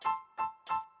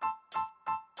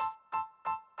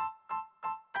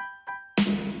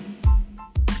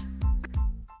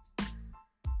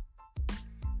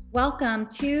Welcome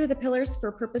to the Pillars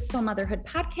for Purposeful Motherhood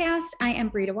podcast. I am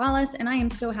Brita Wallace, and I am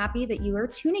so happy that you are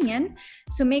tuning in.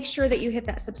 So make sure that you hit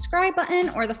that subscribe button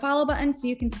or the follow button so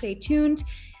you can stay tuned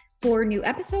for new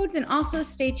episodes, and also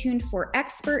stay tuned for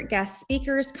expert guest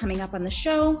speakers coming up on the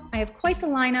show. I have quite the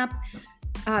lineup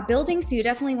building, so you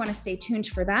definitely want to stay tuned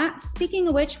for that. Speaking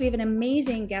of which, we have an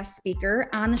amazing guest speaker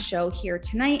on the show here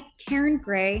tonight, Karen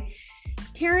Gray.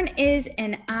 Karen is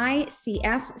an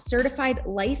ICF certified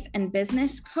life and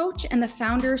business coach and the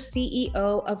founder CEO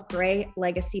of Gray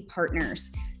Legacy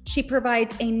Partners. She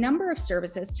provides a number of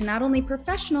services to not only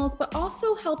professionals, but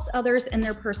also helps others in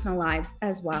their personal lives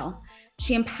as well.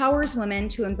 She empowers women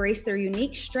to embrace their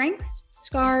unique strengths,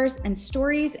 scars, and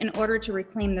stories in order to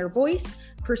reclaim their voice,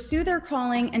 pursue their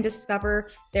calling, and discover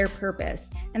their purpose.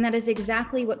 And that is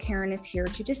exactly what Karen is here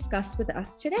to discuss with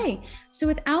us today. So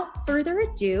without further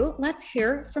ado, let's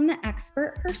hear from the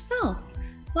expert herself.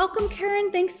 Welcome,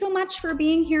 Karen. Thanks so much for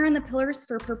being here on the Pillars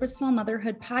for Purposeful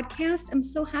Motherhood podcast. I'm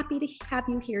so happy to have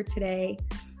you here today.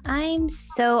 I'm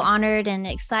so honored and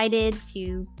excited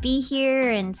to be here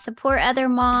and support other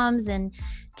moms and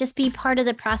just be part of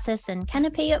the process and kind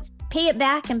of pay it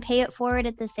back and pay it forward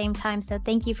at the same time. So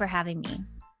thank you for having me.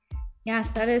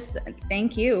 Yes,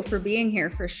 thank you for being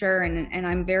here for sure. And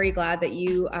I'm very glad that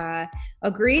you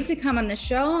agreed to come on the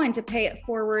show and to pay it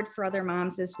forward for other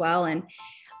moms as well. And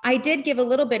I did give a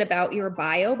little bit about your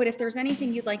bio, but if there's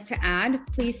anything you'd like to add,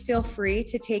 please feel free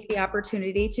to take the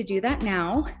opportunity to do that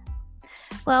now.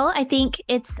 Well, I think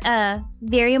it's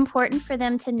very important for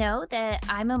them to know that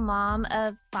I'm a mom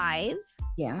of 5.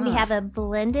 Yeah. We have a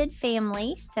blended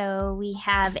family. So we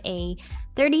have a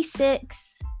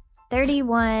 36,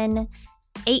 31,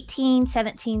 18,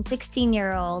 17,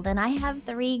 16-year-old, and I have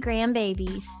 3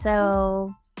 grandbabies.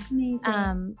 So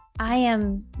amazing. I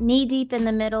am knee deep in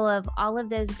the middle of all of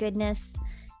those goodness,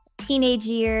 teenage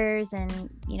years and,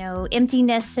 empty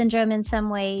nest syndrome in some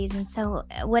ways. And so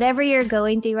whatever you're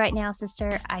going through right now,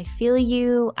 sister, I feel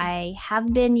you. I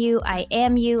have been you. I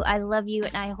am you. I love you.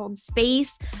 And I hold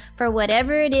space for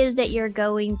whatever it is that you're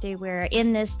going through. We're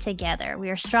in this together. We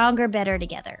are stronger, better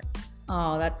together.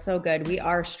 Oh, that's so good. We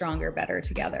are stronger, better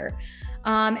together.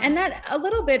 And that a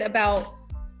little bit about,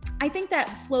 I think that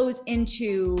flows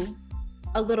into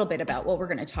a little bit about what we're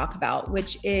going to talk about,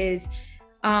 which is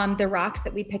the rocks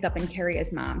that we pick up and carry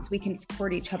as moms. We can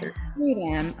support each other through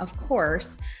them, of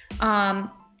course.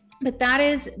 But that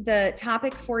is the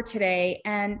topic for today.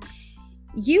 And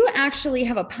you actually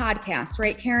have a podcast,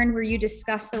 right, Karen, where you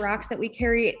discuss the rocks that we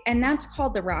carry, and that's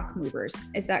called The Rock Movers.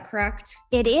 Is that correct?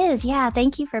 It is. Yeah.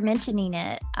 Thank you for mentioning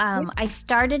it. I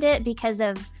started it because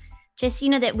of just,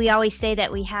 that we always say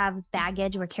that we have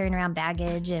baggage. We're carrying around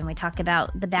baggage, and we talk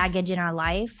about the baggage in our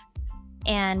life.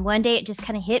 And one day it just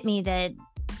kind of hit me that,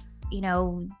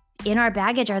 in our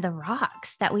baggage are the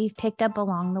rocks that we've picked up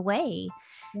along the way.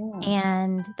 Yeah.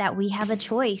 And that we have a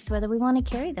choice whether we want to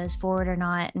carry those forward or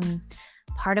not. And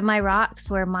part of my rocks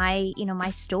were my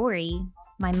story,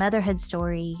 my motherhood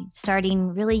story,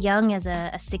 starting really young as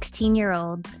a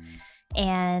 16-year-old,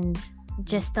 and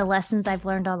just the lessons I've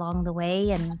learned along the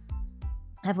way. And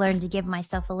I've learned to give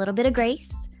myself a little bit of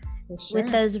grace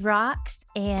with those rocks.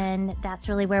 And that's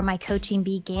really where my coaching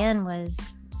began, was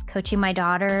coaching my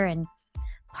daughter. And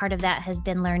part of that has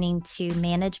been learning to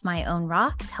manage my own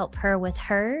rocks, help her with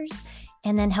hers,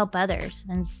 and then help others.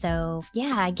 And so,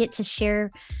 I get to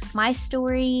share my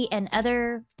story and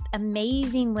other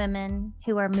amazing women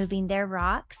who are moving their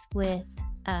rocks with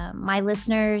my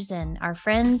listeners and our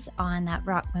friends on that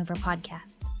Rock Mover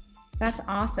podcast. That's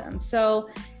awesome. So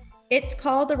it's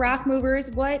called The Rock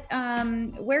Movers.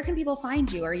 Where can people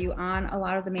find you? Are you on a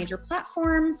lot of the major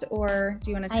platforms, or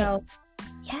do you want to tell?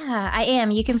 Yeah, I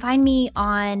am. You can find me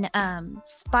on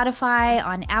Spotify,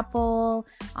 on Apple,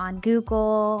 on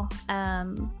Google,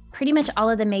 pretty much all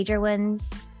of the major ones.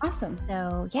 Awesome.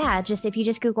 So just if you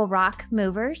just Google Rock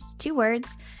Movers, 2 words,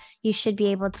 you should be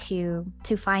able to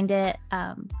find it.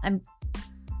 I'm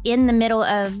in the middle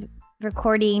of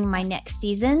recording my next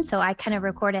season, so I kind of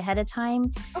record ahead of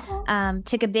time. Okay.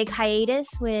 Took a big hiatus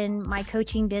when my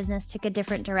coaching business took a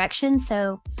different direction,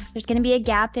 so there's going to be a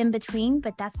gap in between,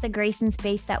 but that's the grace and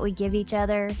space that we give each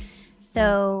other.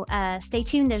 So stay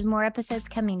tuned. There's more episodes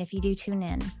coming if you do tune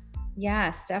in.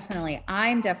 Yes, definitely.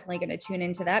 I'm definitely going to tune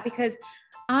into that because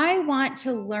I want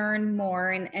to learn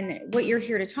more. And what you're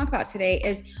here to talk about today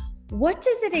is, what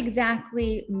does it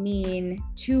exactly mean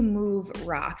to move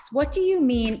rocks? What do you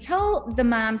mean? Tell the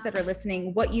moms that are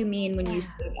listening what you mean when you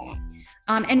say that.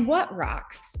 And what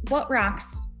rocks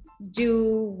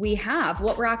do we have?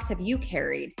 What rocks have you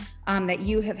carried that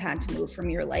you have had to move from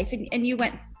your life? And you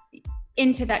went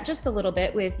into that just a little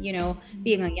bit with,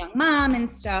 being a young mom and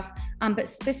stuff. But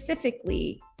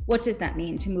specifically, what does that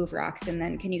mean to move rocks? And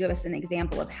then can you give us an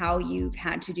example of how you've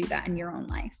had to do that in your own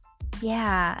life?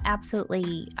 Yeah,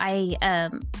 absolutely.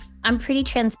 I'm pretty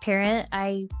transparent.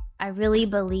 I really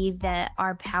believe that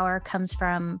our power comes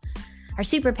from our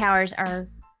superpowers are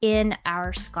in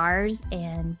our scars,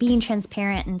 and being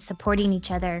transparent and supporting each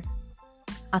other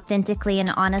authentically and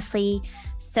honestly.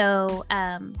 So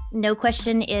no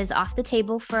question is off the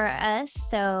table for us.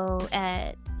 So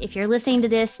if you're listening to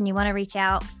this and you want to reach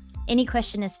out, any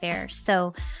question is fair.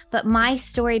 So, but my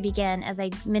story began, as I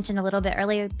mentioned a little bit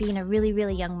earlier, being a really,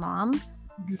 really young mom,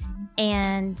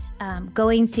 and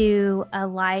going through a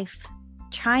life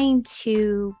trying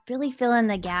to really fill in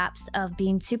the gaps of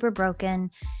being super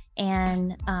broken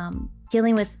and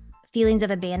dealing with feelings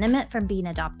of abandonment from being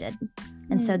adopted.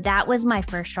 And so that was my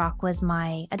first rock, was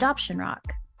my adoption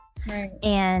rock. Right.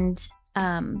 And,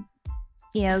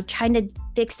 trying to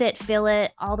fix it, fill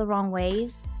it all the wrong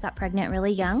ways, got pregnant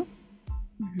really young,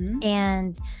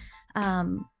 and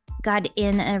got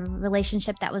in a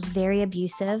relationship that was very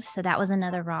abusive. So that was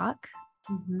another rock.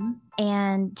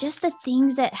 And just the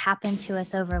things that happen to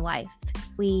us over life.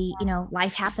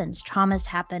 Life happens, traumas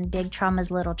happen, big traumas,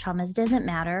 little traumas, doesn't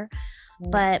matter,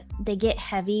 but they get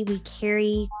heavy. We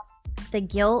carry the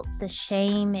guilt, the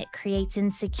shame, it creates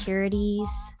insecurities.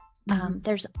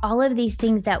 There's all of these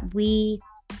things that we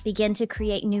begin to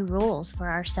create new rules for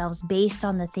ourselves based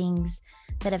on the things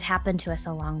that have happened to us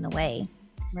along the way.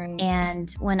 Right.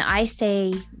 And when I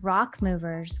say rock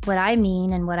movers, what I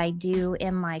mean and what I do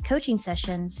in my coaching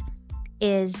sessions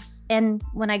is, and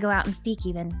when I go out and speak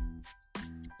even,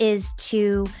 is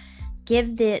to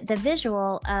give the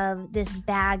visual of this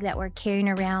bag that we're carrying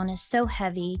around is so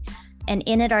heavy, and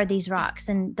in it are these rocks,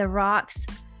 and the rocks,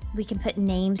 we can put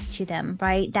names to them,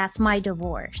 right? That's my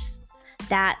divorce.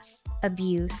 That's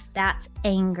abuse. That's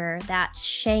anger. That's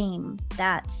shame.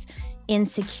 That's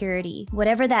insecurity.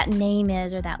 Whatever that name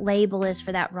is or that label is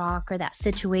for that rock or that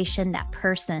situation, that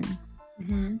person.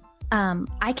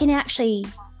 I can actually,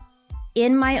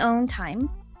 in my own time,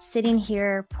 sitting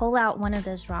here, pull out one of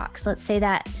those rocks. Let's say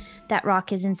that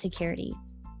rock is insecurity.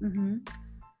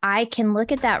 I can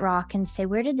look at that rock and say,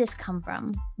 where did this come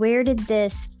from? Where did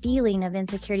this feeling of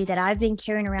insecurity that I've been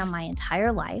carrying around my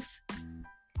entire life?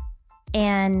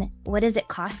 And what is it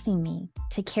costing me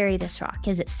to carry this rock?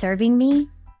 Is it serving me?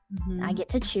 I get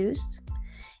to choose.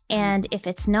 And if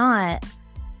it's not,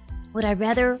 would I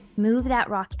rather move that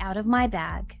rock out of my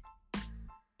bag,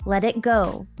 let it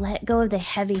go of the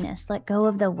heaviness, let go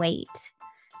of the weight,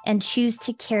 and choose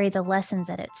to carry the lessons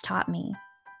that it's taught me?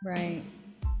 Right.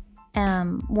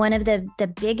 One of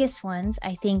the biggest ones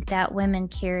I think that women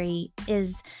carry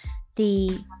is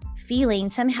the feeling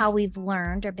somehow we've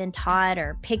learned or been taught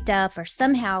or picked up, or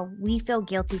somehow we feel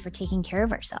guilty for taking care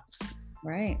of ourselves.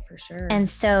 Right, for sure. And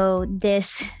so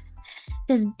this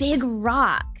big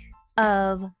rock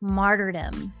of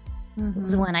martyrdom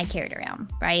was one I carried around,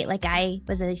 right? Like, I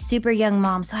was a super young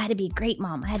mom, so I had to be a great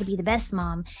mom. I had to be the best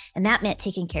mom. And that meant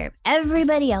taking care of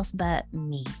everybody else but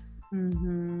me.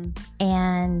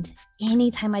 And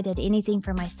anytime I did anything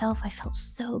for myself, I felt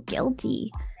so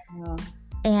guilty.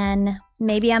 And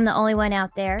maybe I'm the only one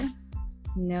out there.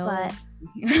 No. But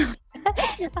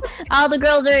all the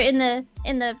girls are in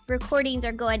the recordings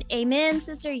are going, amen,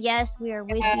 sister. Yes, we are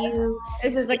with you.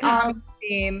 This is a common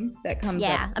theme that comes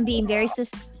up. I'm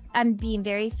being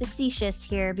very facetious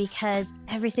here, because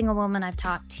every single woman I've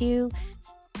talked to,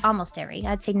 almost every,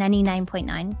 I'd say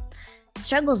 99.9,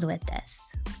 struggles with this.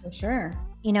 For sure.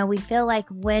 We feel like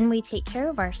when we take care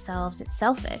of ourselves, it's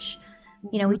selfish.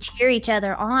 We cheer each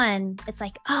other on. It's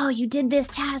like, oh, you did this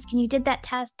task and you did that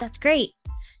task. That's great.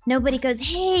 Nobody goes,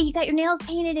 hey, you got your nails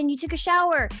painted and you took a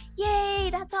shower. Yay,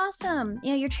 that's awesome.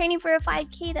 You're training for a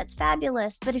 5K. That's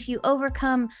fabulous. But if you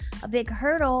overcome a big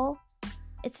hurdle,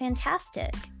 it's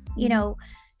fantastic.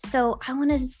 So I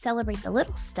want to celebrate the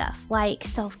little stuff, like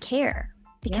self-care,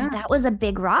 because that was a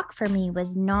big rock for me,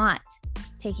 was not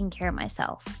taking care of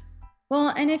myself. Well,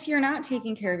 and if you're not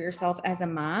taking care of yourself as a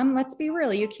mom, let's be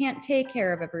real, you can't take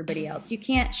care of everybody else. You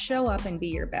can't show up and be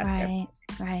your best.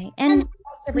 Right. And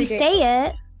we say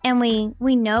it and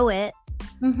we know it,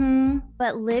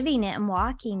 but living it and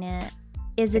walking it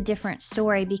is a different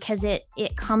story, because it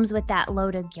comes with that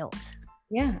load of guilt.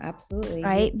 Yeah, absolutely.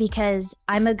 Right. Because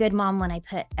I'm a good mom when I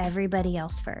put everybody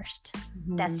else first.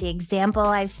 That's the example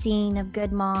I've seen of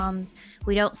good moms.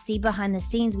 We don't see behind the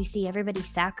scenes. We see everybody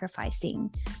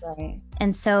sacrificing. Right.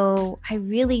 And so I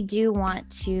really do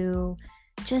want to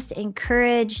just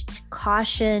encourage, to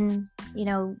caution,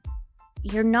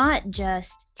 you're not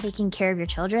just taking care of your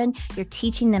children, you're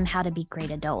teaching them how to be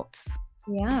great adults.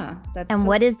 Yeah. And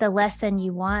what is the lesson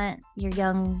you want your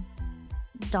young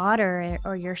daughter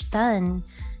or your son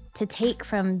to take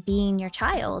from being your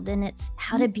child? And it's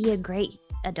how to be a great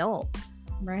adult.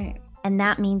 Right. And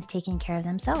that means taking care of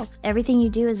themselves. Everything you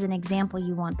do is an example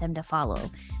you want them to follow.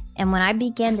 And when I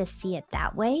began to see it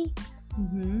that way,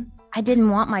 I didn't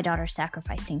want my daughter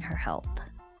sacrificing her health.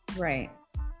 Right.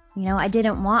 You know, I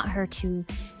didn't want her to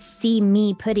see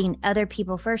me putting other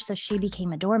people first, so she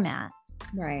became a doormat.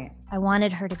 Right. I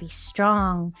wanted her to be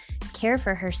strong, care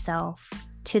for herself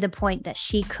to the point that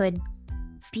she could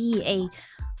be a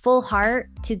full heart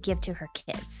to give to her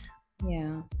kids.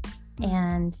 Yeah.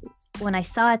 And when I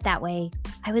saw it that way,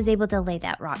 I was able to lay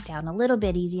that rock down a little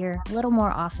bit easier, a little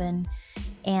more often.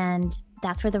 And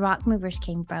that's where the rock movers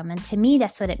came from. And to me,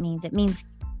 that's what it means. It means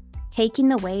taking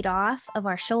the weight off of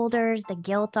our shoulders, the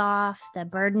guilt off, the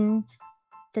burden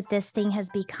that this thing has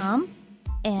become,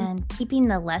 and keeping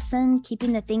the lesson,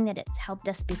 keeping the thing that it's helped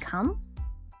us become,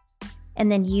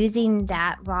 and then using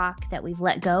that rock that we've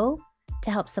let go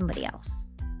to help somebody else.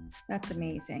 That's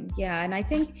amazing. Yeah. And I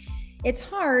think it's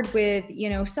hard with,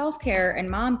 self-care and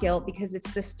mom guilt because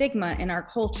it's the stigma in our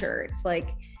culture. It's like,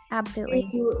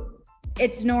 absolutely,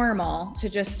 it's normal to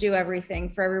just do everything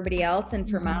for everybody else and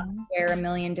for mom to wear a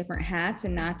million different hats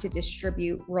and not to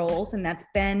distribute roles. And that's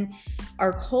been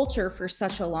our culture for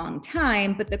such a long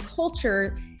time, but the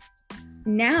culture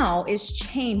now is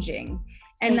changing.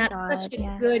 And that's such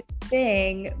a good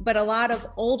thing, but a lot of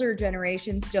older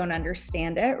generations don't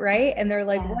understand it, right? And they're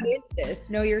like, what is this?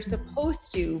 No, you're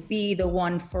supposed to be the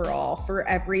one for all, for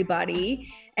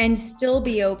everybody, and still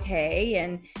be okay,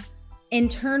 and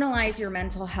internalize your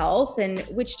mental health, and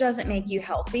which doesn't make you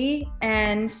healthy.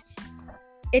 And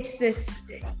it's this,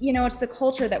 it's the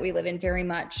culture that we live in very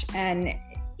much. And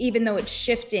even though it's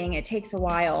shifting, it takes a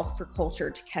while for culture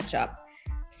to catch up.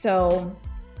 So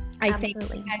I think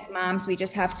as moms, we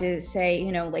just have to say,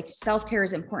 like, self-care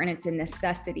is important. It's a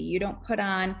necessity. You don't put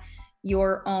on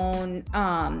your own,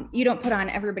 you don't put on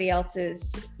everybody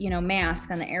else's,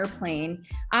 mask on the airplane,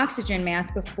 oxygen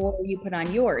mask before you put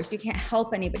on yours. You can't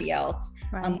help anybody else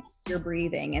unless you're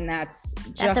breathing. And that's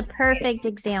a perfect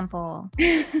example.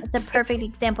 It's a perfect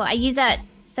example. I use that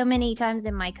so many times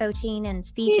in my coaching and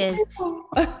speeches.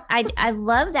 I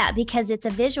love that because it's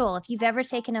a visual. If you've ever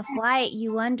taken a flight,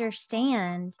 you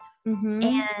understand.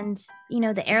 And,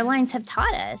 the airlines have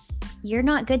taught us, you're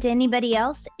not good to anybody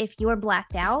else if you're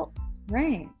blacked out.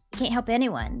 Right. You can't help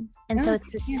anyone. And so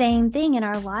it's the same thing in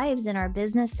our lives, in our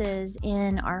businesses,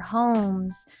 in our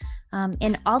homes,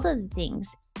 in all of the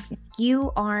things. If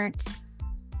you aren't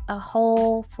a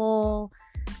whole, full,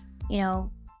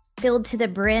 filled to the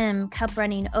brim, cup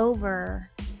running over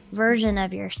version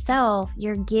of yourself,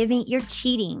 you're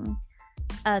cheating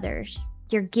others.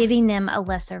 You're giving them a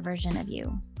lesser version of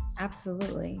you.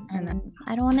 Absolutely. And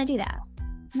I don't want to do that.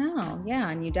 No. Yeah.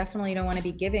 And you definitely don't want to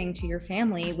be giving to your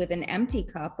family with an empty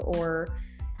cup or,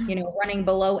 running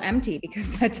below empty,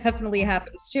 because that definitely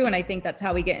happens too. And I think that's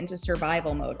how we get into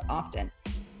survival mode often.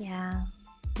 Yeah.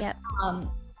 Yep.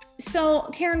 So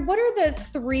Karen, what are the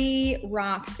 3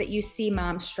 rocks that you see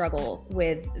moms struggle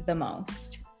with the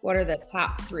most? What are the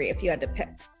top 3 if you had to pick?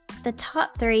 The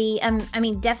top 3,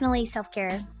 definitely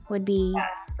self-care would be,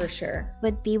 yes, for sure,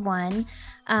 would be one.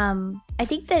 I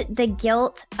think that the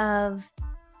guilt of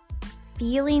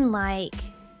feeling like,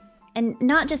 and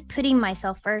not just putting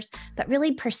myself first, but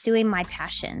really pursuing my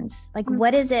passions. Like,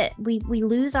 what is it? We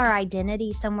lose our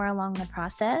identity somewhere along the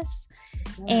process.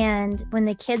 Yeah. And when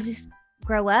the kids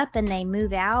grow up and they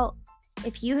move out,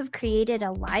 if you have created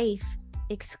a life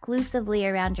exclusively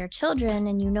around your children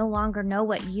and you no longer know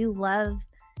what you love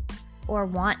or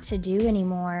want to do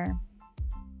anymore,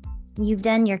 you've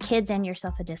done your kids and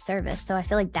yourself a disservice. So I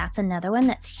feel like that's another one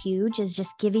that's huge, is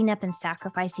just giving up and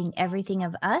sacrificing everything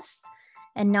of us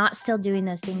and not still doing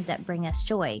those things that bring us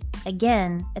joy.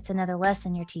 Again, it's another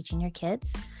lesson you're teaching your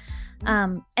kids.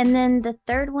 And then the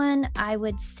third one I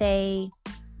would say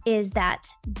is that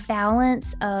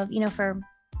balance of, for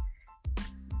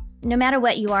no matter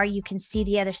what you are, you can see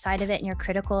the other side of it and you're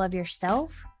critical of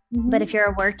yourself. But if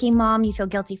you're a working mom, you feel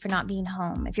guilty for not being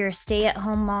home. If you're a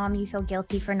stay-at-home mom, you feel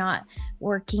guilty for not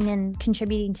working and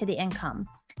contributing to the income.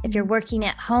 If you're working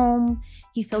at home,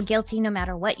 you feel guilty no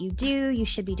matter what you do. You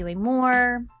should be doing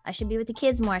more. I should be with the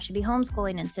kids more. I should be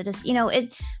homeschooling instead of,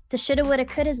 the shoulda, woulda,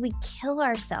 couldas we kill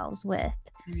ourselves with.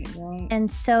 Right.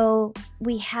 And so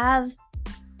we have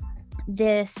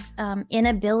this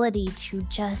inability to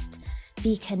just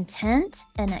be content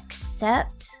and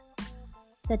accept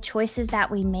the choices that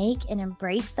we make and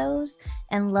embrace those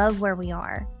and love where we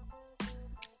are.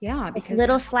 Yeah. This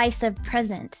little slice of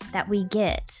present that we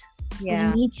get.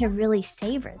 Yeah. We need to really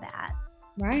savor that.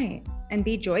 Right. And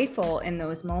be joyful in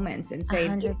those moments and say,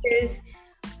 100%. this is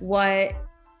what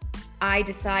I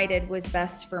decided was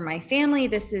best for my family.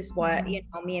 This is what, you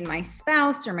know, me and my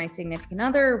spouse or my significant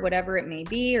other, whatever it may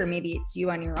be, or maybe it's you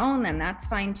on your own, then that's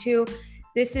fine too.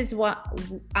 This is what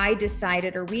I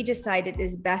decided, or we decided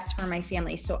is best for my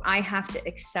family. So I have to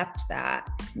accept that.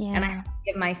 Yeah. And I have to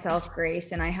give myself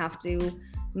grace, and I have to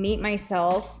meet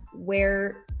myself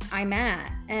where I'm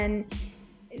at. And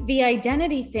the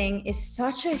identity thing is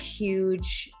such a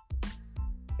huge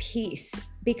piece,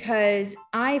 because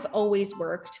I've always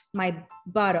worked my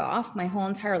butt off my whole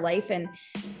entire life. And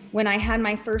when I had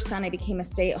my first son, I became a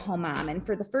stay-at-home mom. And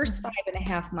for the first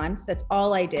 5.5 months, that's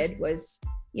all I did was,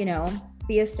 you know,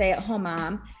 be a stay-at-home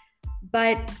mom.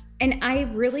 And I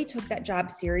really took that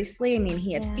job seriously. I mean,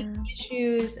 he had feeding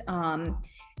issues,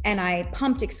 and I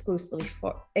pumped exclusively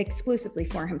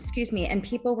for him, And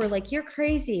people were like, you're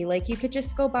crazy. Like, you could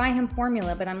just go buy him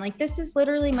formula. But I'm like, this is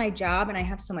literally my job, and I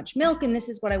have so much milk, and this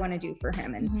is what I want to do for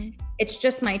him. And it's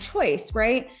just my choice.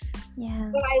 Right. Yeah.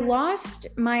 But I lost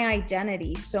my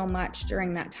identity so much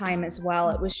during that time as well.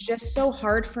 It was just so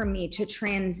hard for me to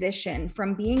transition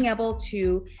from being able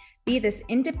to be this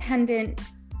independent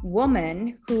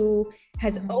woman who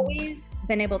has always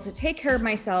been able to take care of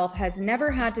myself, has never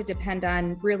had to depend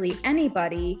on really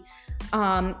anybody,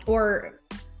 or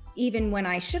even when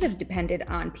I should have depended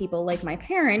on people, like my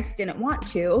parents didn't want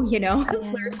to, you know,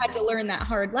 had to learn that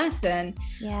hard lesson.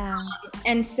 Yeah.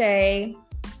 And say,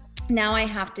 now I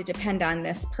have to depend on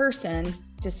this person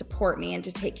to support me and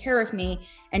to take care of me.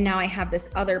 And now I have this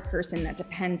other person that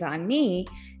depends on me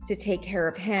to take care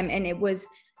of him. And it was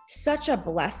such a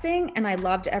blessing, and I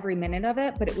loved every minute of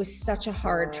it, but it was such a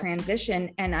hard transition.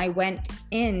 And I went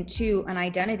into an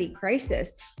identity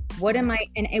crisis. What am I?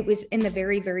 And it was in the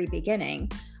very, very beginning.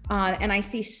 And I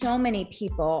see so many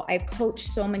people, I've coached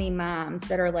so many moms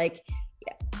that are like,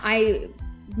 I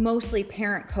mostly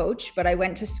parent coach, but I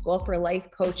went to school for life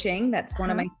coaching. That's one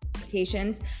of my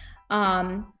certifications.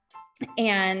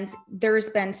 And there's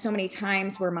been so many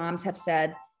times where moms have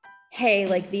said, hey,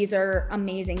 like, these are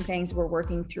amazing things we're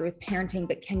working through with parenting,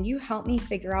 but can you help me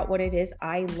figure out what it is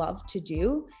I love to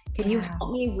do? Can you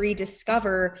help me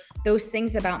rediscover those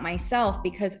things about myself?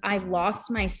 Because I've lost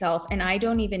myself and I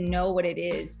don't even know what it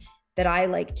is that I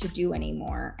like to do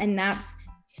anymore. And that's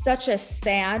such a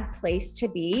sad place to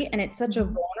be. And it's such a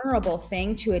vulnerable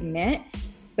thing to admit.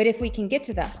 But if we can get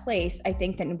to that place, I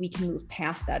think then we can move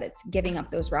past that. It's giving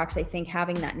up those rocks. I think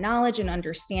having that knowledge and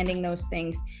understanding those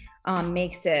things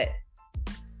makes it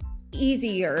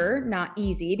easier, not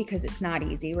easy, because it's not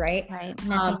easy, right? Right.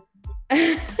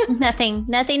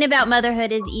 Nothing about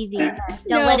motherhood is easy.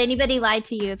 Don't let anybody lie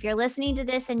to you. If you're listening to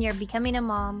this and you're becoming a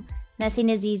mom, nothing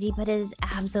is easy, but it is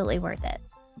absolutely worth it.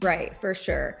 Right, for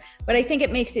sure. But I think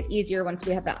it makes it easier once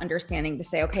we have that understanding to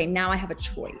say, okay, now I have a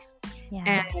choice.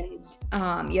 Yeah.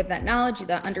 And you have that knowledge,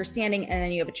 that understanding, and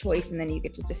then you have a choice, and then you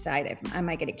get to decide if am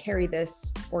I going to carry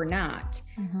this or not.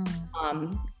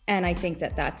 And I think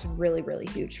that that's really, really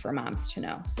huge for moms to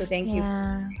know. So thank you.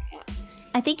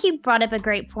 I think you brought up a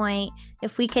great point.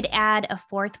 If we could add a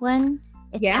fourth one,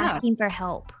 it's asking for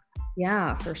help.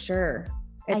 Yeah, for sure.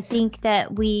 I think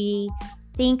that we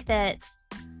think that,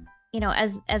 you know,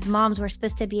 as moms, we're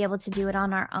supposed to be able to do it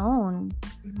on our own.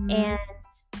 And,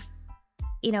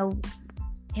 you know,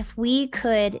 if we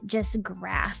could just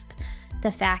grasp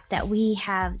the fact that we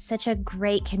have such a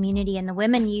great community, and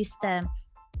the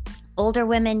older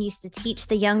women used to teach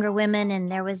the younger women, and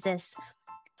there was this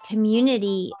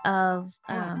community of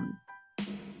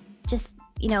just,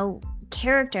 you know,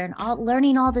 character and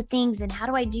learning all the things, and how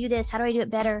do I do this? How do I do it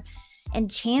better? And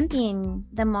championing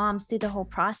the moms through the whole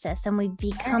process. And we've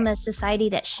become a society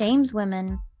that shames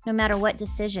women no matter what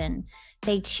decision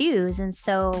they choose. And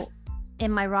so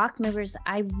in my Rock Movers,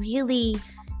 I really,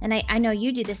 and I know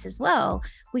you do this as well,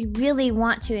 we really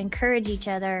want to encourage each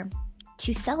other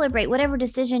to celebrate whatever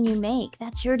decision you make.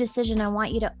 That's your decision. I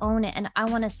want you to own it. And I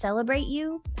want to celebrate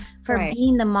you for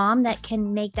being the mom that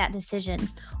can make that decision,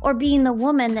 or being the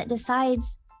woman that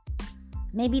decides,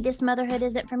 maybe this motherhood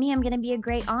isn't for me. I'm going to be a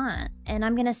great aunt, and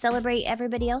I'm going to celebrate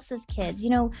everybody else's kids, you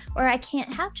know, or I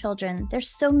can't have children. There's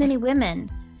so many women,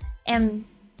 and,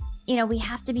 you know, we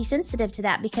have to be sensitive to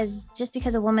that, because just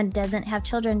because a woman doesn't have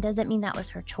children doesn't mean that was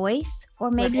her choice, or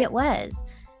maybe it was.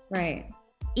 Right.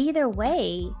 Either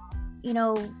way, you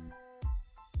know,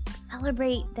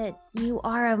 celebrate that you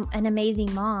are an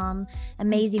amazing mom,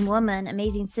 amazing woman,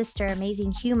 amazing sister,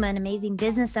 amazing human, amazing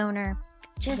business owner.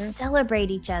 Just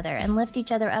celebrate each other and lift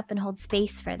each other up and hold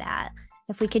space for that.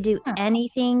 If we could do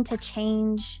anything to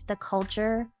change the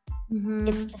culture,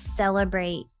 it's to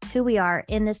celebrate who we are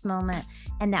in this moment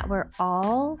and that we're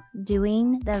all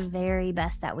doing the very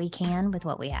best that we can with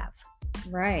what we have.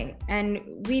 Right. And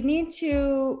we need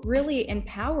to really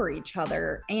empower each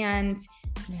other and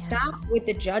stop with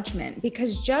the judgment,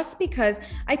 because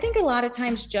I think a lot of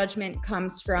times judgment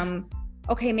comes from,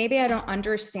 okay, maybe I don't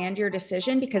understand your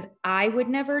decision because I would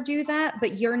never do that,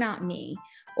 but you're not me,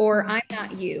 or I'm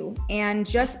not you. And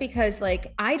just because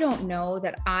like, I don't know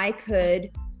that I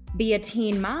could be a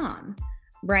teen mom,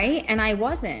 right? And I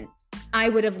wasn't. I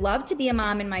would have loved to be a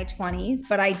mom in my 20s,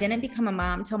 but I didn't become a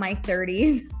mom till my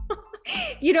 30s.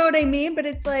 You know what I mean? But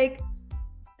it's like,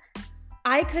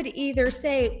 I could either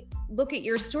say, look at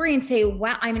your story and say,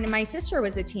 wow, I mean, my sister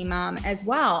was a teen mom as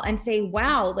well, and say,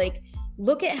 wow, like,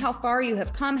 look at how far you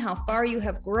have come, how far you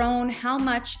have grown, how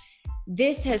much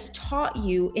this has taught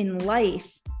you in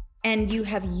life, and you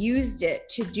have used it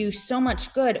to do so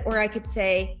much good. Or I could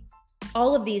say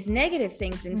all of these negative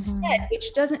things instead,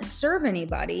 which doesn't serve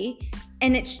anybody.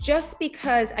 And it's just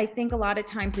because I think a lot of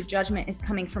times the judgment is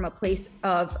coming from a place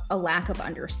of a lack of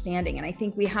understanding. And I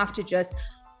think we have to just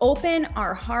open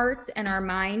our hearts and our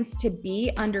minds to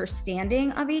be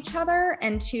understanding of each other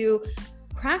and to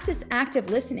practice active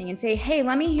listening and say, hey,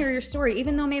 let me hear your story.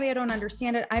 Even though maybe I don't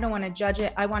understand it, I don't want to judge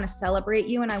it. I want to celebrate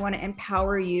you and I want to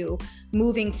empower you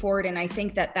moving forward. And I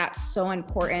think that that's so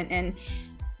important. And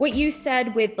what you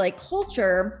said with like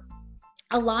culture,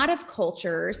 a lot of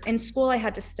cultures in school, I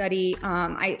had to study,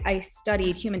 I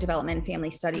studied human development and family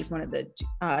studies, one of the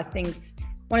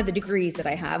degrees that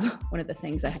I have, one of the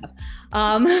things I have.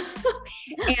 All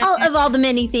of the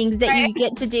many things that you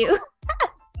get to do.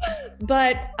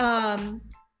 But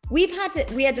we had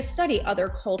to study other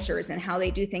cultures and how they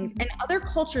do things. And other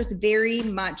cultures very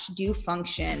much do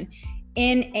function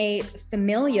in a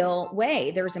familial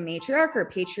way. There's a matriarch or a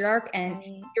patriarch, and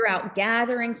you're out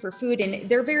gathering for food, and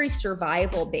they're very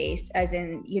survival based, as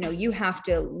in, you know, you have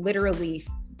to literally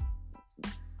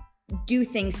do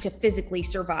things to physically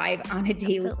survive on a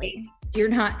daily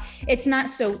basis. It's not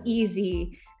so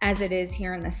easy as it is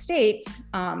here in the States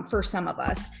for some of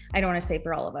us. I don't want to say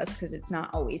for all of us, because it's not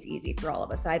always easy for all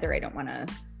of us either. I don't want to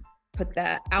put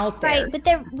that out there. Right,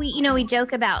 but we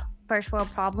joke about first world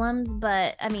problems,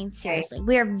 but I mean, seriously,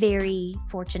 we are very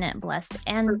fortunate, blessed,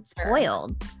 and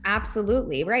spoiled.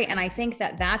 Absolutely. Right. And I think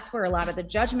that that's where a lot of the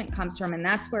judgment comes from. And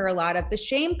that's where a lot of the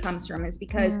shame comes from, is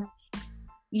because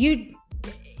you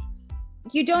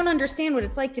don't understand what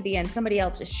it's like to be in somebody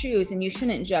else's shoes, and you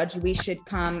shouldn't judge. We should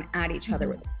come at each other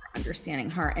with an understanding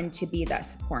heart and to be that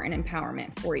support and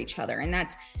empowerment for each other. And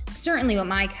that's certainly what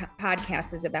my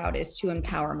podcast is about, is to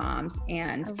empower moms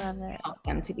and help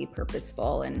them to be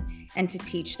purposeful and to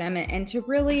teach them and to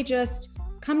really just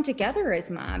come together as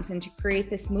moms and to create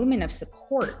this movement of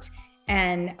support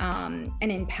and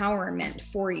empowerment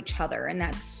for each other. And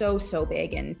that's so, so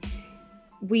big. And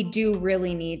we do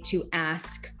really need to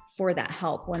ask for that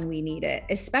help when we need it,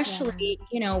 especially,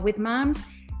 you know, with moms.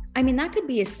 I mean, that could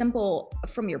be as simple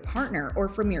from your partner or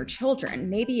from your children.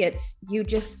 Maybe it's you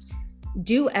just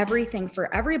do everything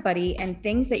for everybody, and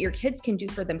things that your kids can do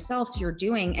for themselves you're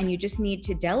doing, and you just need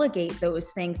to delegate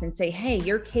those things and say, hey,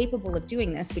 you're capable of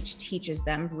doing this, which teaches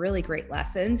them really great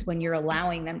lessons when you're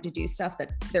allowing them to do stuff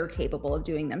that they're capable of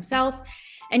doing themselves.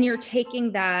 And you're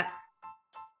taking that,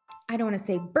 I don't want to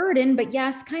say burden, but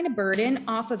yes, kind of burden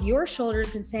off of your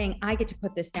shoulders and saying, I get to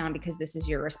put this down because this is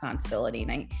your responsibility.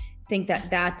 And I think that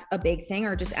that's a big thing.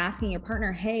 Or just asking your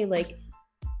partner, hey, like,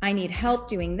 I need help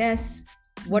doing this.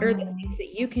 What are the things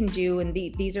that you can do? And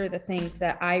these are the things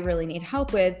that I really need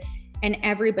help with. And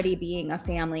everybody being a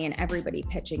family and everybody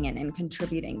pitching in and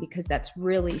contributing, because that's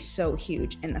really so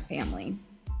huge in the family.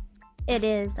 It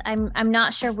is. I'm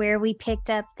not sure where we picked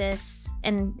up this.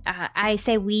 And I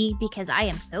say we because I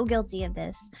am so guilty of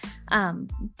this.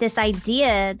 This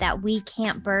idea that we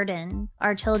can't burden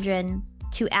our children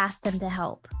to ask them to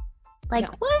help. Like,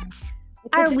 what?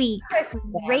 Are we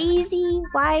crazy?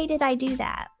 Why did I do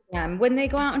that? When they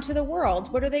go out into the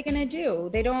world, what are they going to do?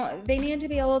 They need to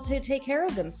be able to take care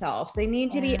of themselves. They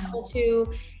need to be able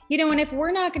to, you know, and if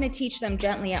we're not going to teach them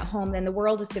gently at home, then the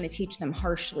world is going to teach them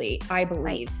harshly, I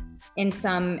believe. In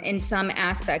some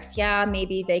aspects. Yeah,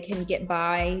 maybe they can get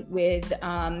by with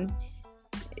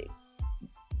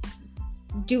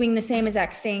doing the same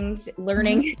exact things,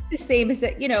 learning the same as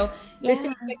that, you know, the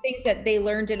same things that they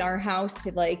learned in our house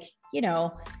to, like, you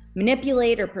know,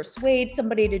 manipulate or persuade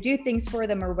somebody to do things for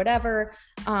them or whatever.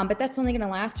 But that's only going to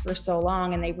last for so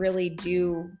long. And they really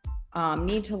do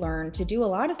need to learn to do a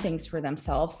lot of things for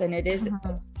themselves. And it is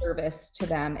a service to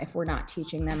them if we're not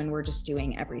teaching them and we're just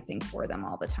doing everything for them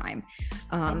all the time.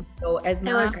 So as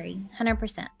I agree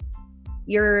 100%.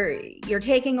 You're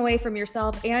taking away from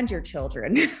yourself and your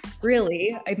children.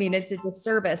 Really. I mean, it's a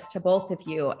service to both of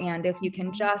you. And if you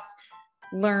can just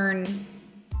learn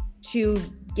to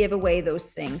give away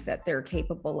those things that they're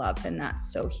capable of, then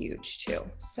that's so huge too.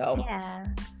 So yeah,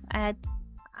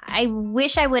 I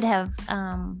wish I would have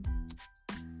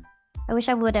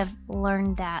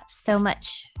learned that so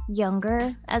much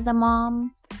younger as a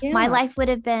mom. Yeah. My life would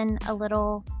have been a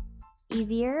little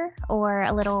easier or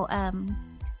a little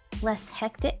less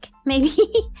hectic maybe.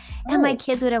 And my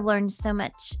kids would have learned so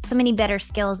many better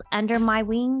skills under my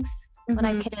wings when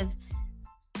I could have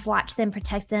watched them,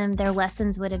 protect them. Their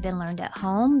lessons would have been learned at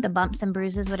home. The bumps and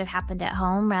bruises would have happened at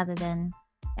home rather than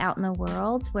out in the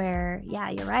world where, yeah,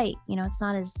 you're right. It's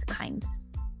not as kind.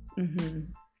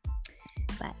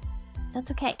 But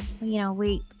that's okay.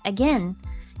 We, again,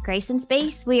 Grace in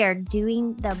Space, we are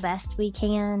doing the best we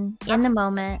can in the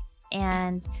moment.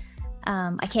 And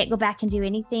I can't go back and do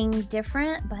anything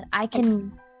different, but I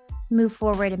can move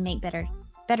forward and make better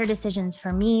decisions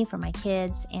for me, for my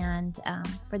kids, and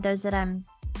for those that I'm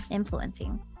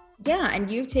influencing. Yeah. And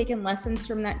you've taken lessons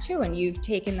from that too. And you've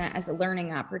taken that as a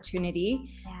learning opportunity.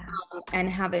 Yeah. And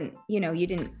haven't, you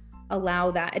didn't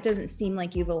allow that. It doesn't seem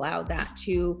like you've allowed that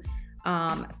to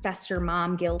fester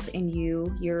mom guilt in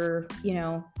you. You're,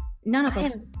 none of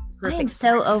us. I am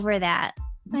so over that.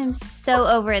 I'm so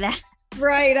over that.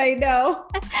 Right. I know.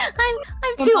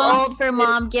 I'm too old for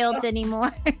mom guilt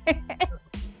anymore.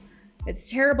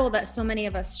 It's terrible that so many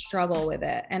of us struggle with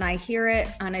it. And I hear it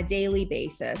on a daily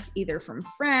basis, either from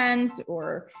friends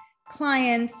or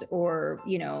clients or,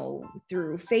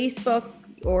 through Facebook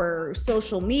or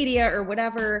social media or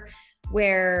whatever,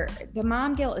 where the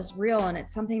mom guilt is real. And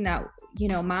it's something that,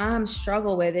 moms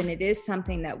struggle with. And it is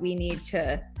something that we need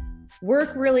to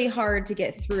work really hard to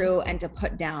get through and to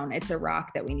put down. It's a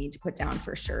rock that we need to put down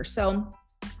for sure. So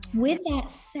with that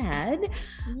said,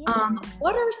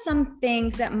 what are some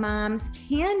things that moms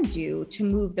can do to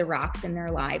move the rocks in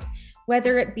their lives?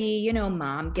 Whether it be,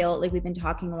 mom guilt, like we've been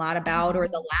talking a lot about, or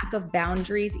the lack of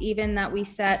boundaries even that we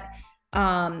set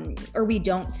or we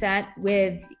don't set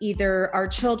with either our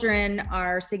children,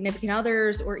 our significant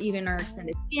others, or even our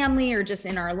extended family, or just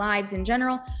in our lives in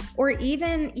general, or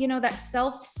even, that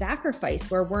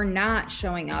self-sacrifice where we're not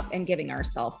showing up and giving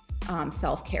ourselves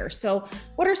self-care. So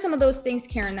what are some of those things,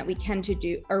 Karen, that we can do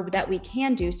to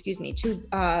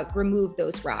remove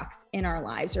those rocks in our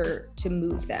lives or to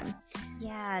move them?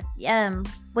 Yeah.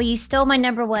 Well, you stole my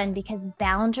number one, because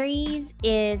boundaries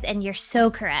is, and you're so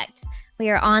correct. We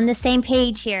are on the same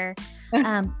page here.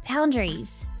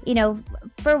 Boundaries,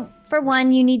 for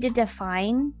one, you need to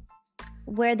define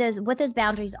what those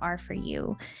boundaries are for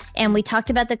you. And we talked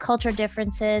about the cultural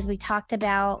differences. We talked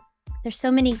about there's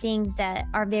so many things that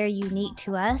are very unique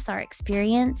to us, our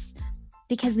experience,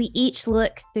 because we each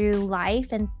look through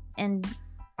life and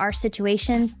our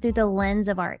situations through the lens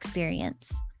of our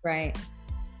experience. Right.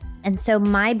 And so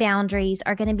my boundaries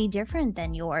are going to be different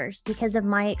than yours because of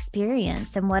my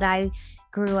experience and what I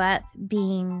grew up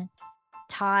being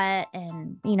taught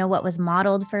and, what was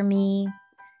modeled for me.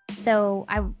 So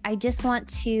I just want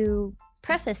to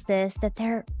preface this that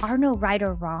there are no right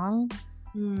or wrong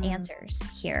answers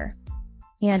here.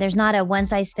 There's not a one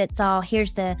size fits all.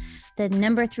 Here's the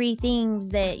number 3 things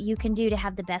that you can do to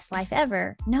have the best life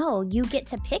ever. No, you get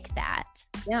to pick that.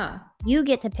 Yeah. You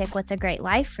get to pick what's a great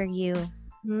life for you.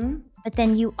 But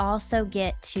then you also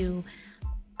get to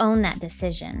own that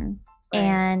decision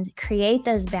and create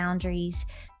those boundaries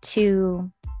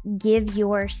to give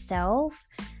yourself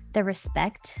the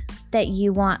respect that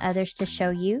you want others to show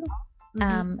you.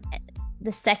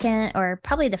 The second, or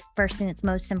probably the first thing that's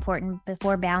most important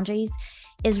before boundaries,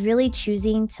 is really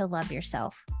choosing to love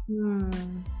yourself.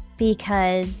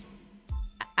 Because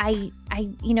I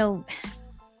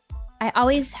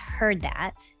always heard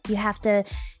that you have to,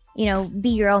 be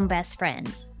your own best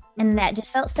friend. And that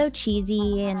just felt so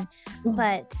cheesy.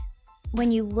 But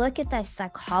when you look at the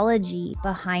psychology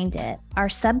behind it, our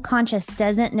subconscious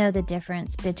doesn't know the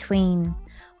difference between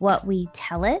what we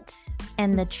tell it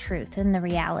and the truth and the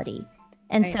reality.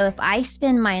 And so if I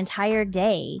spend my entire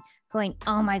day going,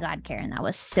 oh my God, Karen, that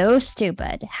was so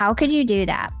stupid. How could you do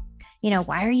that?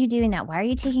 Why are you doing that? Why are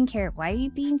you taking care of? Why are you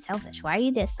being selfish? Why are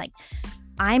you this? Like,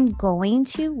 I'm going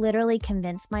to literally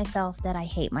convince myself that I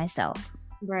hate myself.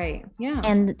 Right. Yeah.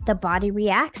 And the body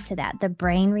reacts to that. The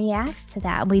brain reacts to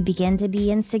that. We begin to be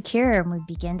insecure and we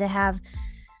begin to have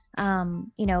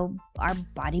our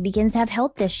body begins to have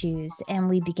health issues and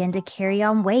we begin to carry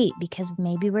on weight because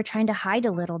maybe we're trying to hide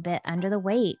a little bit under the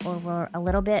weight, or we're a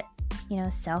little bit,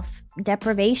 self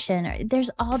deprivation.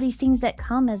 There's all these things that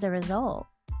come as a result.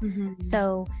 Mm-hmm.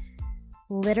 So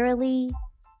literally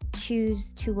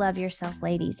choose to love yourself,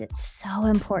 ladies. It's so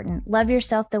important. Love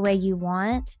yourself the way you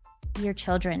want your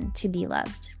children to be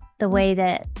loved, the way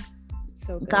that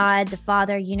God, the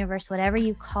Father, universe, whatever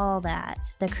you call that,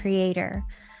 the creator.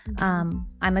 I'm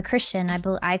a Christian.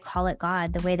 I call it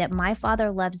God. The way that my Father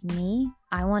loves me,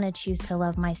 I want to choose to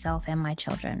love myself and my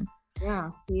children. Yeah.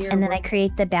 And then I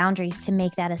create the boundaries to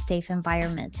make that a safe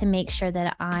environment, to make sure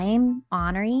that I'm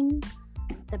honoring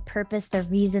the purpose, the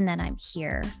reason that I'm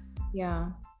here. Yeah.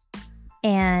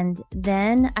 And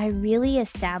then I really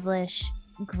establish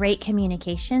great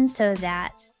communication so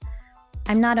that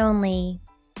I'm not only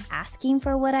asking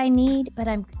for what I need, but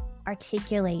I'm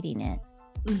articulating it.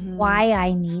 Mm-hmm. Why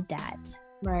I need that.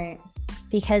 Right.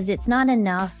 Because it's not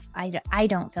enough. I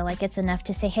don't feel like it's enough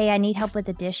to say, hey, I need help with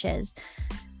the dishes.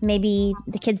 Maybe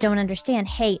the kids don't understand.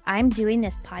 Hey, I'm doing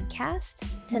this podcast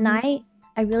tonight.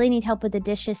 Mm-hmm. I really need help with the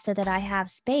dishes so that I have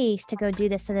space to go do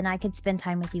this so then I could spend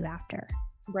time with you after.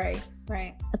 Right.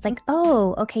 It's like,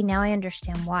 oh, okay, now I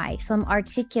understand why. So I'm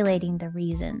articulating the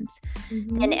reasons.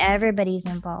 Mm-hmm. And everybody's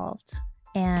involved.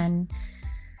 And,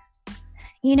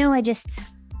 I just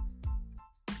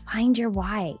find your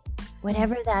why,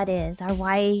 whatever that is. Our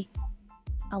why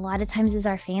a lot of times is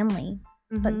our family,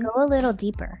 but go a little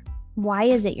deeper. Why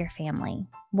is it your family?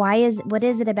 What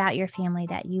is it about your family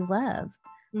that you love?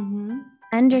 Mm-hmm.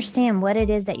 Understand what it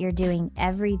is that you're doing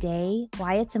every day,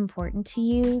 why it's important to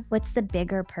you. What's the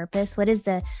bigger purpose? What is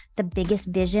the biggest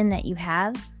vision that you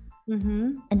have?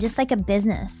 Mm-hmm. And just like a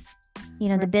business,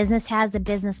 the business has a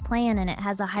business plan and it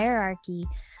has a hierarchy.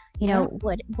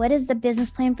 What is the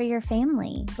business plan for your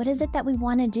family? What is it that we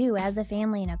want to do as a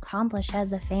family and accomplish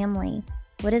as a family?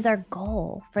 What is our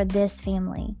goal for this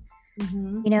family?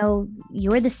 Mm-hmm.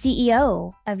 You're the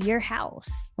CEO of your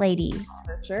house, ladies.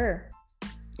 For sure.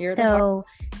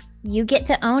 You get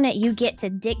to own it. You get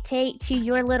to dictate to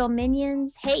your little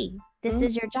minions, hey, this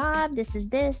is your job. This is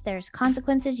this. There's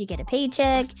consequences. You get a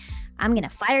paycheck. I'm going to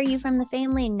fire you from the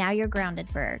family. And now you're grounded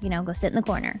for, go sit in the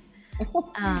corner.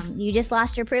 You just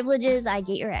lost your privileges. I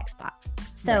get your Xbox.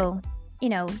 So,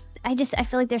 I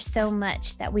feel like there's so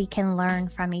much that we can learn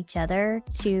from each other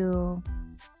to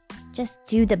just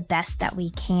do the best that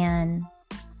we can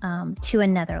to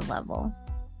another level.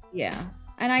 Yeah.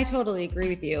 And I totally agree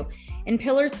with you. In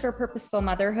Pillars for Purposeful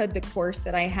Motherhood, the course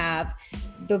that I have,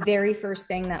 the very first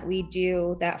thing that we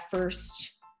do, that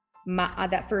first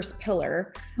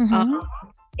pillar,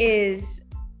 is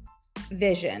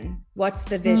vision. What's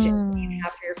the vision you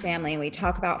have for your family? And we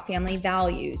talk about family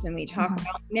values, and we talk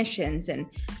about missions, and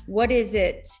what is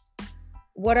it?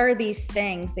 What are these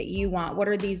things that you want? What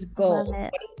are these goals?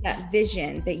 What is that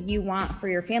vision that you want for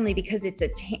your family? Because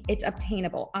it's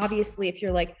obtainable. Obviously, if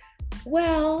you're like,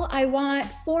 well, I want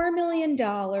 $4 million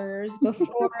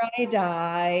before I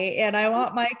die, and I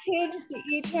want my kids to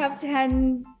each have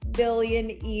 10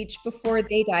 billion each before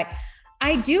they die.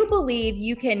 I do believe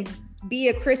you can be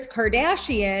a Kris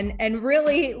Kardashian and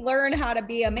really learn how to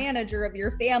be a manager of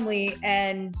your family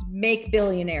and make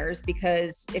billionaires,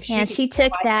 because if she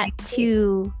took that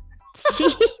to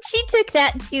she took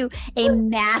that to a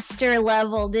master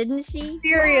level, didn't she?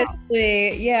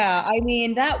 Seriously. Yeah. I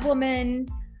mean, that woman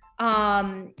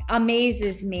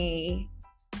amazes me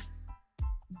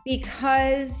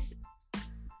because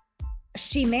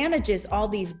she manages all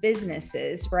these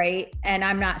businesses, right? And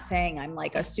I'm not saying I'm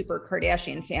like a super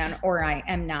Kardashian fan, or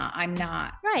I'm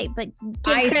not. Right, but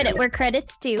give credit where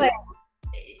credit's due. But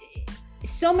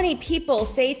so many people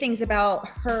say things about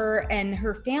her and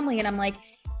her family, and I'm like,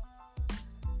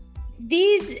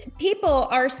 these people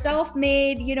are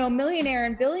self-made, millionaire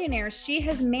and billionaires. She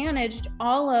has managed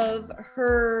all of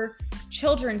her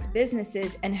children's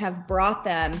businesses and have brought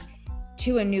them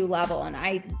to a new level.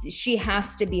 And she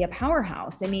has to be a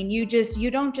powerhouse. I mean, you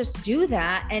don't just do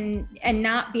that and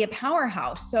not be a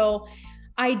powerhouse. So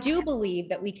I do believe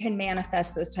that we can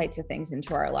manifest those types of things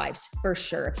into our lives for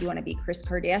sure. If you want to be Kris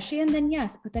Kardashian, then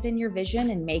yes, put that in your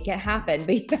vision and make it happen.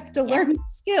 But you have to learn the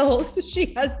skills.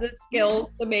 She has the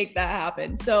skills to make that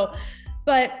happen. So,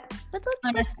 but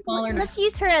let's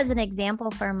use her as an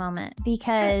example for a moment,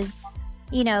 because,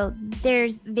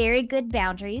 there's very good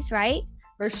boundaries, right?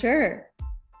 For sure.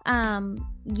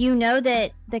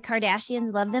 That the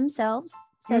Kardashians love themselves.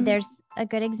 So there's a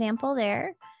good example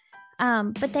there.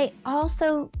 But they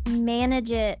also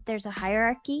manage it. There's a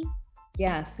hierarchy.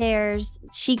 Yes.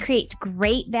 She creates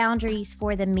great boundaries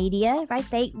for the media,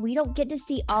 right? We don't get to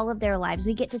see all of their lives.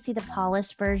 We get to see the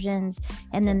polished versions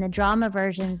and then the drama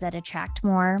versions that attract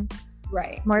more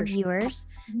viewers.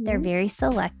 Mm-hmm. They're very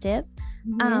selective.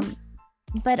 Mm-hmm.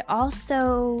 But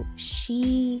also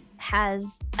she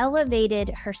has elevated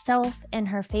herself and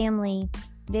her family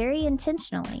very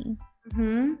intentionally.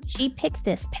 Mm-hmm. She picked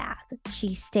this path.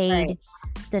 She stayed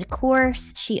the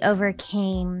course. She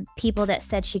overcame people that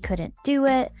said she couldn't do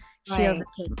it. She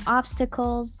overcame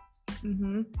obstacles.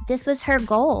 Mm-hmm. This was her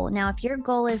goal. Now, if your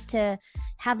goal is to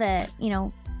have a,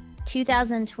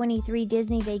 2023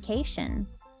 Disney vacation,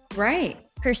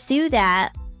 pursue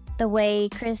that the way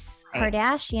Kris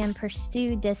Kardashian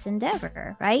pursued this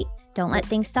endeavor, right? Don't let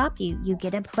things stop you. You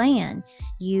get a plan,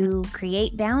 you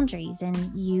create boundaries, and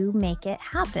you make it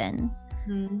happen.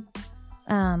 Mm-hmm.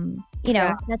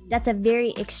 That's a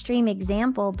very extreme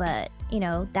example, but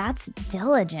that's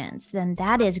diligence, and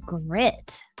that is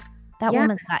grit. That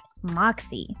woman's got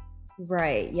moxie.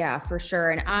 Right. Yeah, for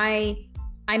sure. And I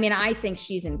think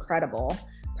she's incredible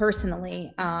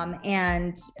personally.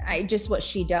 And just what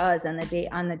she does on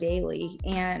the daily,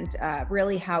 and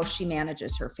really how she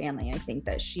manages her family. I think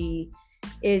that she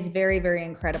is very, very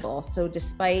incredible. So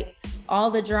despite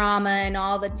all the drama and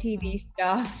all the TV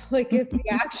stuff, like if you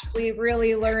actually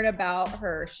really learn about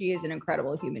her, she is an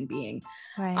incredible human being.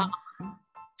 Right.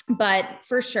 But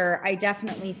for sure, I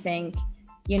definitely think,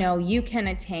 you can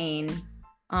attain,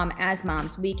 as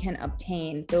moms, we can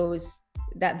obtain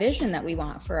that vision that we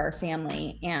want for our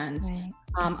family. And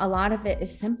a lot of it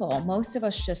is simple. Most of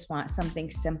us just want something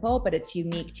simple, but it's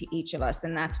unique to each of us.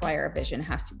 And that's why our vision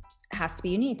has to be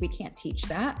unique. We can't teach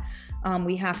that.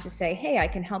 We have to say, hey, I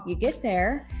can help you get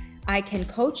there. I can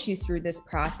coach you through this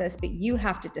process, but you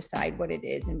have to decide what it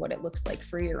is and what it looks like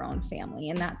for your own family.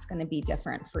 And that's going to be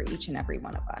different for each and every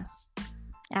one of us.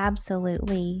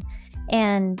 Absolutely.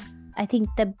 And I think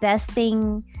the best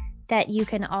thing that you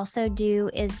can also do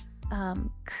is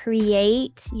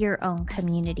create your own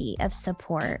community of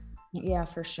support. Yeah,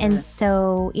 for sure. And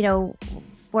so,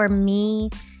 for me,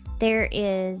 there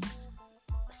is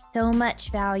so much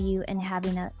value in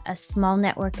having a small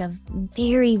network of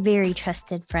very, very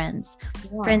trusted friends.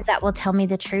 Yeah. Friends that will tell me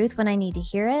the truth when I need to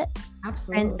hear it.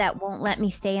 Absolutely. Friends that won't let me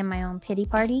stay in my own pity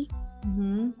party.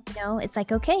 Mm-hmm. It's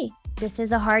like, okay, this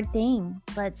is a hard thing.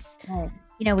 Let's,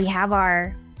 we have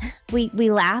our, we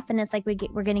laugh, and it's like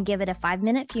we're going to give it a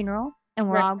 5-minute funeral, and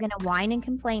we're all going to whine and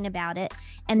complain about it.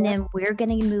 And then we're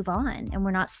going to move on, and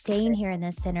we're not staying here in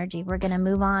this energy. We're going to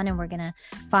move on, and we're going to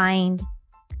find,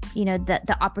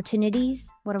 the opportunities.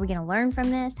 What are we going to learn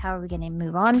from this? How are we going to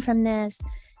move on from this?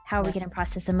 How are we going to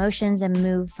process emotions and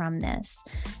move from this?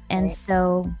 And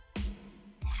so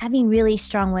having really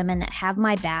strong women that have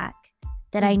my back,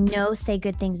 that I know say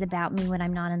good things about me when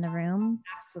I'm not in the room.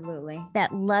 Absolutely.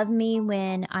 That love me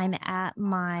when I'm at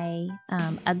my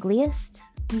ugliest.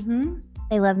 Mm-hmm.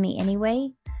 They love me anyway,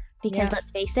 because let's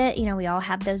face it, we all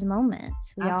have those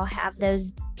moments. We all have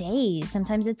those days.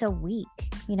 Sometimes it's a week,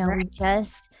 we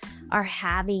just are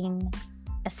having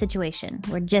a situation.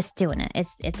 We're just doing it.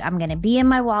 It's I'm going to be in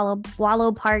my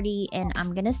wallow party, and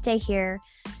I'm going to stay here.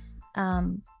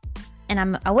 And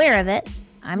I'm aware of it.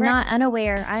 I'm not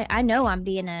unaware. I know I'm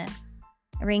being a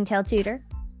ringtail tutor,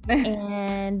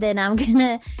 and then I'm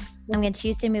gonna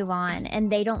choose to move on.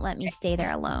 And they don't let me stay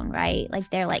there alone, right? Like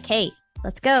they're like, hey,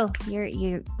 let's go.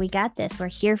 We got this. We're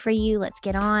here for you. Let's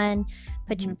get on.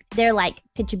 They're like,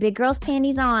 put your big girl's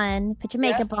panties on, put your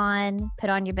makeup on, put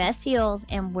on your best heels,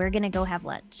 and we're gonna go have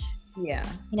lunch. Yeah.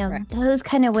 Those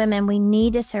kind of women. We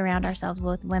need to surround ourselves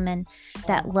with women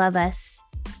that love us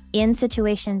in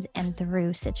situations and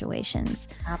through situations.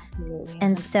 Absolutely.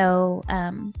 And so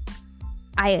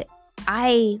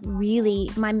I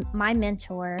really, my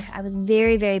mentor, I was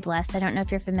very, very blessed. I don't know if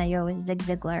you're familiar with Zig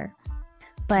Ziglar,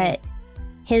 but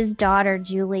his daughter,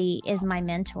 Julie, is my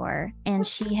mentor. And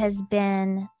she has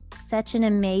been such an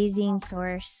amazing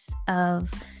source of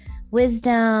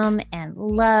wisdom and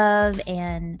love,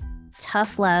 and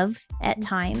tough love at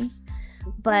times,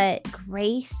 but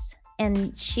grace.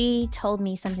 And she told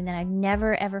me something that I've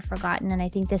never, ever forgotten. And I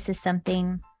think this is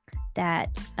something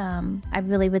that I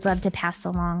really would love to pass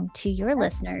along to your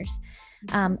listeners.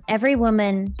 Every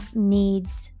woman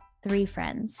needs 3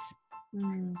 friends.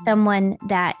 Someone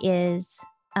that is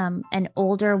an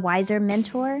older, wiser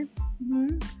mentor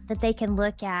that they can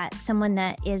look at, someone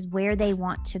that is where they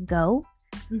want to go,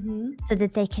 so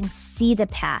that they can see the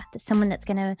path, someone that's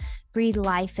going to breathe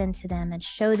life into them and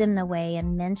show them the way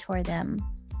and mentor them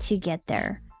to get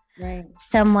there. Right.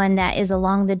 Someone that is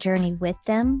along the journey with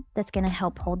them, that's going to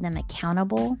help hold them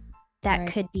accountable. That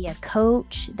could be a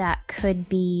coach, that could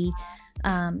be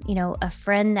a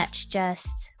friend that's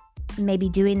just maybe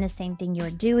doing the same thing you're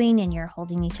doing and you're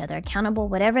holding each other accountable,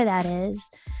 whatever that is.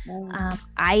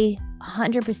 I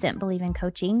 100% believe in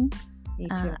coaching.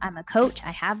 I'm a coach.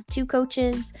 I have 2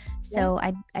 coaches. So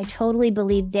I totally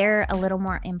believe they're a little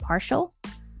more impartial.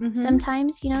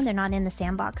 Sometimes, they're not in the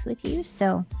sandbox with you.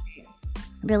 So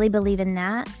really believe in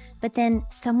that. But then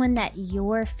someone that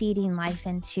you're feeding life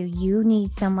into, you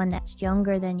need someone that's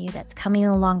younger than you, that's coming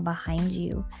along behind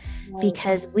you,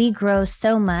 because we grow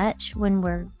so much when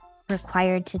we're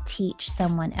required to teach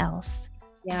someone else.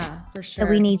 Yeah, for sure.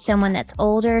 So we need someone that's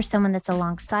older, someone that's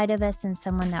alongside of us, and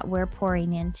someone that we're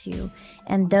pouring into.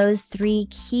 And those 3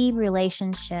 key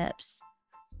relationships,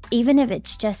 even if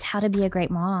it's just how to be a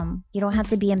great mom, you don't have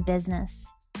to be in business.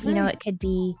 It could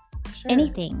be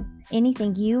anything.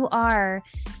 You are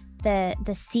the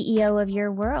CEO of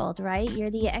your world, right? You're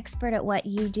the expert at what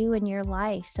you do in your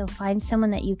life. So find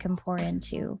someone that you can pour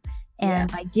into.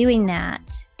 And by doing that,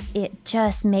 it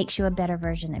just makes you a better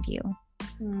version of you.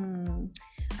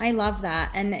 I love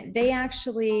that. And they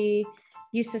actually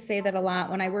used to say that a lot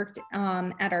when I worked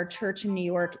at our church in New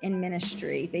York in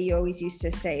ministry. They always used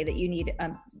to say that you need,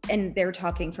 and they're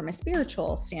talking from a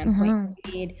spiritual standpoint,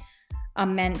 you need a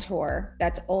mentor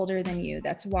that's older than you,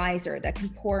 that's wiser, that can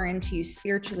pour into you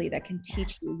spiritually, that can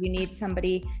teach you. You need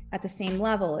somebody at the same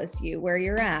level as you, where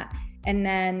you're at. And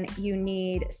then you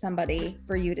need somebody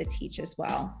for you to teach as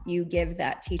well. You give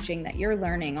that teaching that you're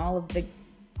learning, all of the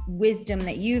wisdom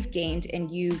that you've gained,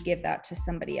 and you give that to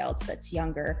somebody else that's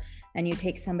younger, and you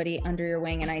take somebody under your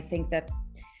wing. And I think that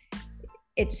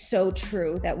it's so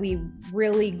true that we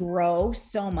really grow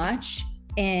so much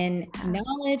in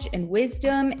knowledge and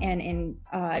wisdom and in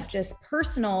just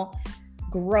personal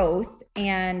growth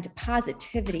and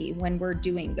positivity when we're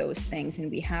doing those things, and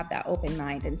we have that open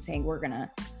mind and saying we're gonna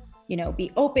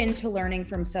be open to learning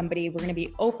from somebody, we're gonna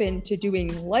be open to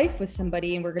doing life with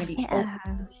somebody, and we're gonna be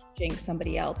open to teaching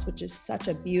somebody else, which is such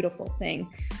a beautiful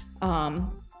thing.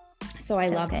 So I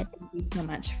love it. Thank you so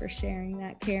much for sharing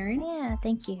that, Karen. Yeah,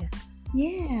 thank you.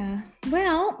 Yeah.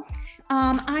 Well,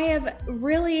 I have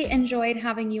really enjoyed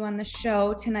having you on the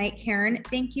show tonight, Karen.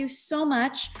 Thank you so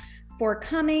much for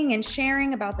coming and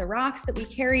sharing about the rocks that we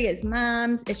carry as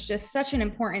moms. It's just such an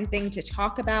important thing to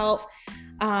talk about.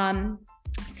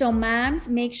 So moms,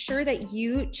 make sure that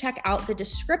you check out the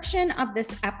description of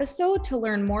this episode to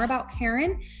learn more about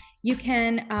Karen. You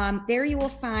can, there you will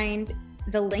find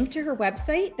the link to her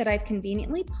website that I've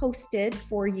conveniently posted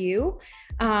for you.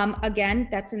 Again,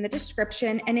 that's in the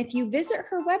description. And if you visit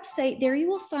her website, there you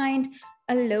will find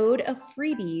a load of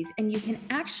freebies, and you can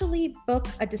actually book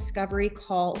a discovery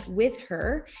call with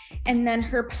her. And then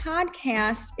her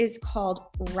podcast is called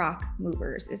Rock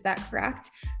Movers. Is that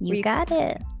correct? You got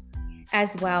it.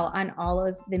 As well on all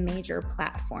of the major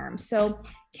platforms. So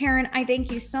Karen, I thank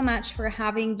you so much for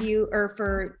having you,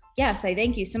 I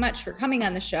thank you so much for coming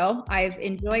on the show. I've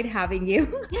enjoyed having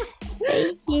you.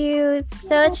 Thank you.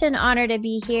 Such an honor to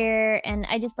be here. And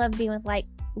I just love being with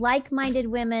like-minded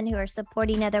women who are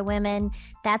supporting other women.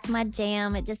 That's my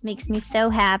jam. It just makes me so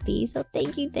happy. So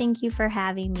thank you for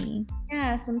having me.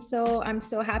 Yes, I'm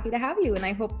so happy to have you. And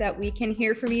I hope that we can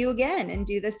hear from you again and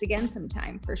do this again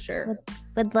sometime for sure.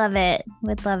 Would love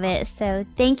it. So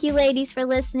thank you, ladies, for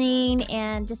listening,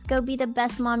 and just go be the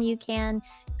best mom you can.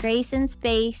 Grace and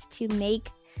space to make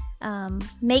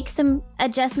some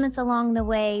adjustments along the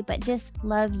way, but just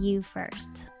love you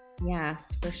first.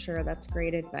 Yes, for sure. That's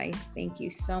great advice. Thank you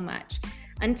so much.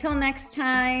 Until next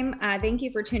time, thank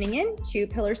you for tuning in to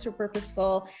Pillars for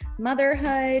Purposeful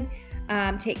Motherhood.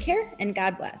 Take care and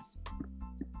God bless.